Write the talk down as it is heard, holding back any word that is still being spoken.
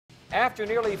After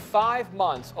nearly 5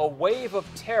 months, a wave of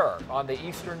terror on the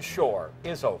eastern shore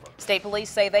is over. State police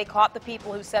say they caught the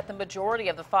people who set the majority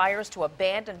of the fires to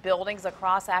abandoned buildings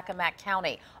across Accomack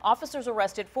County. Officers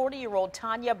arrested 40-year-old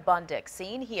Tanya Bundick,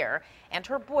 seen here, and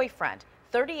her boyfriend,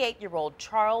 38-year-old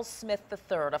Charles Smith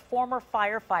III, a former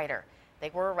firefighter. They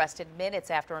were arrested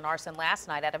minutes after an arson last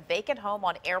night at a vacant home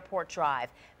on Airport Drive.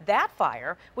 That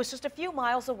fire was just a few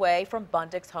miles away from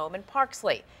Bundick's home in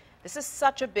Parksley. This is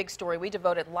such a big story. We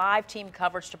devoted live team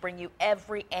coverage to bring you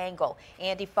every angle.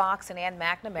 Andy Fox and Ann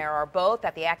McNamara are both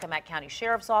at the Accomack County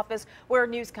Sheriff's Office, where a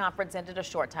news conference ended a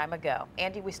short time ago.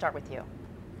 Andy, we start with you.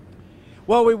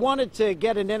 Well, we wanted to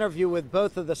get an interview with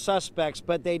both of the suspects,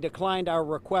 but they declined our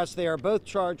request. They are both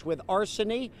charged with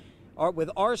arson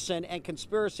and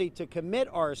conspiracy to commit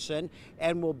arson,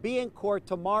 and will be in court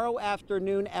tomorrow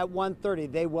afternoon at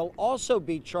 1:30. They will also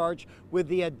be charged with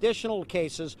the additional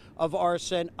cases of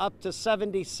arson, up to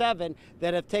 77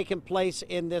 that have taken place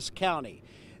in this county.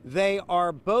 They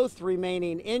are both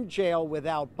remaining in jail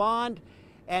without bond,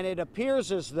 and it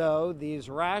appears as though these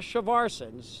rash of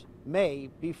arsons may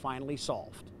be finally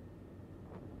solved.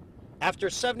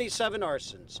 After 77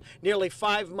 arsons, nearly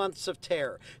 5 months of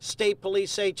terror, state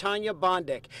police say Tanya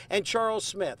Bundick and Charles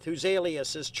Smith, whose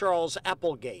alias is Charles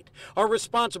Applegate, are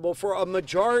responsible for a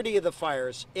majority of the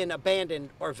fires in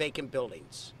abandoned or vacant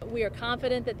buildings. We are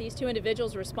confident that these two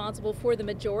individuals are responsible for the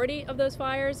majority of those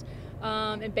fires.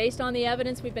 And based on the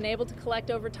evidence we've been able to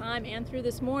collect over time and through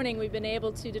this morning, we've been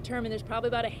able to determine there's probably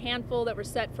about a handful that were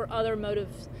set for other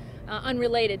motives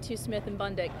unrelated to Smith and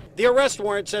Bundick. The arrest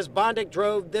warrant says Bundick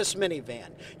drove this minivan.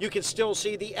 You can still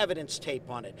see the evidence tape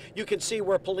on it. You can see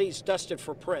where police dusted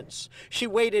for prints. She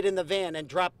waited in the van and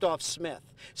dropped off Smith.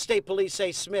 State police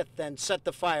say Smith then set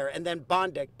the fire, and then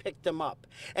Bundick picked him up.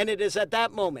 And it is at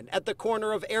that moment, at the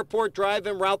corner of Airport Drive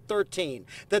and Route 13,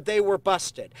 that they were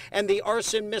busted, and the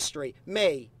arson mystery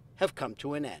may have come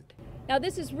to an end. Now,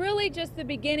 this is really just the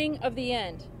beginning of the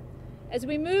end. As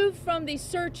we move from the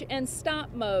search and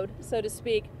stop mode, so to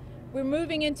speak, we're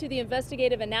moving into the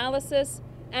investigative analysis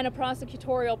and a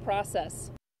prosecutorial process.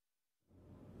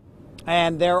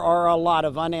 And there are a lot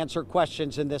of unanswered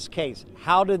questions in this case.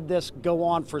 How did this go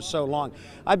on for so long?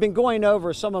 I've been going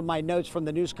over some of my notes from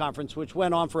the news conference, which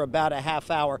went on for about a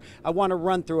half hour. I want to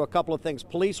run through a couple of things.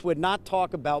 Police would not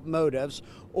talk about motives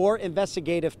or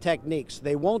investigative techniques.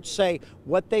 They won't say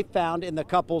what they found in the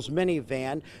couple's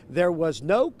minivan. There was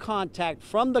no contact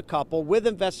from the couple with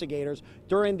investigators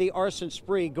during the arson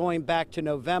spree going back to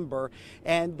November.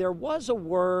 And there was a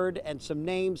word and some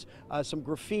names, some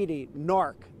graffiti,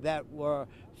 narc, that were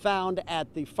found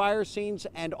at the fire scenes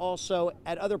and also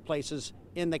at other places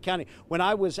in the county. When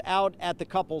I was out at the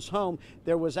couple's home,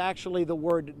 there was actually the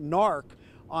word narc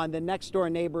on the next door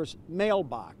neighbor's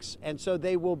mailbox. And so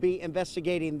they will be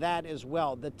investigating that as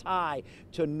well, the tie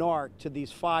to narc to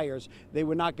these fires. They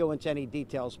would not go into any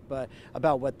details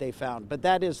about what they found. But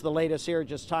that is the latest here,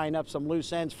 just tying up some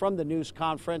loose ends from the news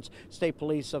conference. State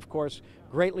police, of course,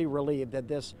 greatly relieved that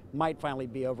this might finally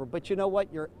be over. But you know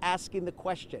what? You're asking the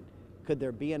question, could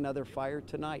there be another fire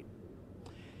tonight?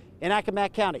 In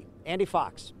Accomack County, Andy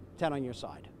Fox, 10 on your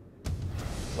side.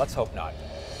 Let's hope not.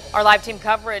 Our live team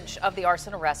coverage of the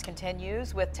arson arrest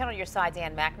continues with 10 on your side's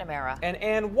Ann McNamara.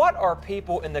 And what are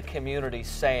people in the community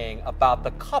saying about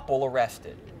the couple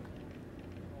arrested?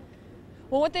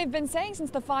 Well, what they've been saying since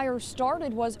the fire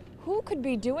started was, who could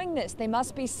be doing this? They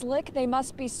must be slick, they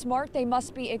must be smart, they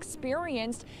must be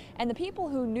experienced. And the people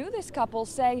who knew this couple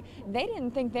say they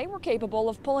didn't think they were capable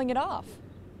of pulling it off.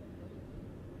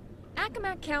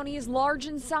 Accomack County is large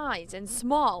in size and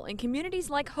small in communities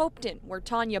like Hopeton, where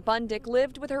Tanya Bundick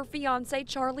lived with her fiance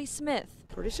Charlie Smith.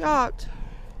 Pretty shocked.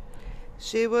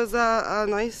 She was a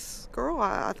nice girl.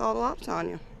 I thought a lot of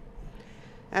Tanya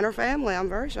and her family. I'm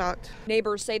very shocked.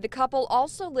 Neighbors say the couple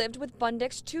also lived with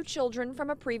Bundick's 2 children from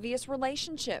a previous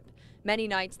relationship. Many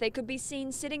nights they could be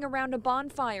seen sitting around a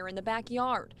bonfire in the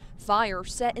backyard, fire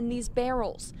set in these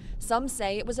barrels. Some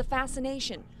say it was a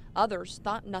fascination. Others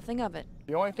thought nothing of it.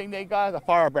 The only thing they got is a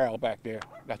fire barrel back there.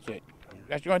 That's it.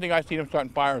 That's the only thing I see them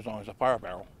starting fires on is a fire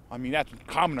barrel. I mean, that's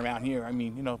common around here. I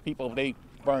mean, you know, people, they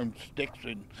burn sticks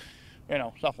and, you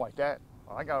know, stuff like that.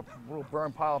 I got a little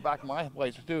burn pile back in my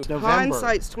place too. November.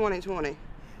 Hindsight's 20/20,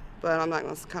 but I'm not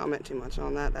going to comment too much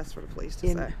on that. That's for the police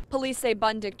to say. Police say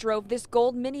Bundick drove this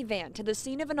gold minivan to the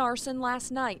scene of an arson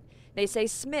last night. They say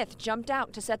Smith jumped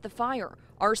out to set the fire.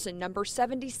 Arson number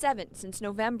 77 since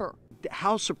November.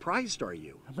 How surprised are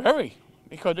you? Very,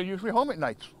 because they're usually home at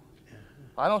nights.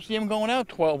 I don't see them going out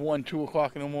 12, 1, 2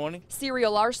 o'clock in the morning.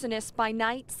 Serial arsonist by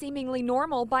night, seemingly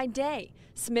normal by day.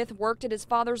 Smith worked at his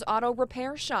father's auto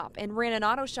repair shop and ran an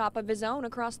auto shop of his own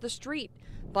across the street.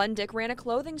 Bundick ran a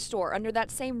clothing store under that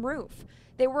same roof.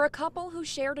 They were a couple who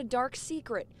shared a dark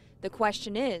secret. The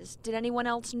question is, did anyone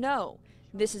else know?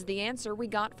 This is the answer we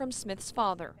got from Smith's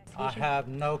father. I have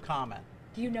no comment.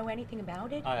 Do you know anything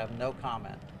about it? I have no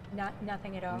comment.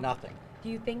 Nothing at all? Nothing. Do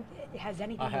you think it has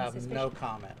anything I have suspicious? no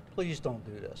comment. Please don't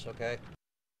do this, okay?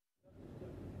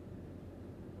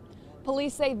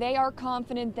 Police say they are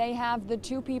confident they have the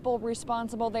two people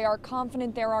responsible. They are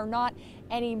confident there are not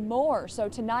any more. So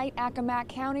tonight, Accomack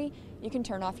County, you can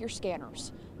turn off your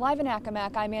scanners. Live in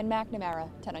Accomack, I'm Ann McNamara,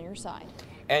 10 on your side.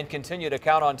 And continue to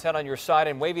count on 10 on your side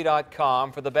and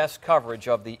wavy.com for the best coverage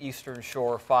of the Eastern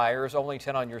Shore fires. Only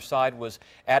 10 on your side was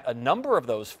at a number of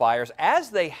those fires as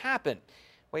they happened.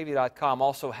 Wavy.com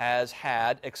also has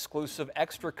had exclusive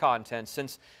extra content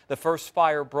since the first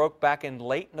fire broke back in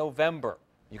late November.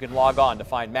 You can log on to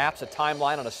find maps, a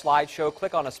timeline on a slideshow.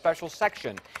 Click on a special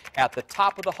section at the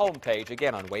top of the homepage,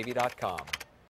 again on wavy.com.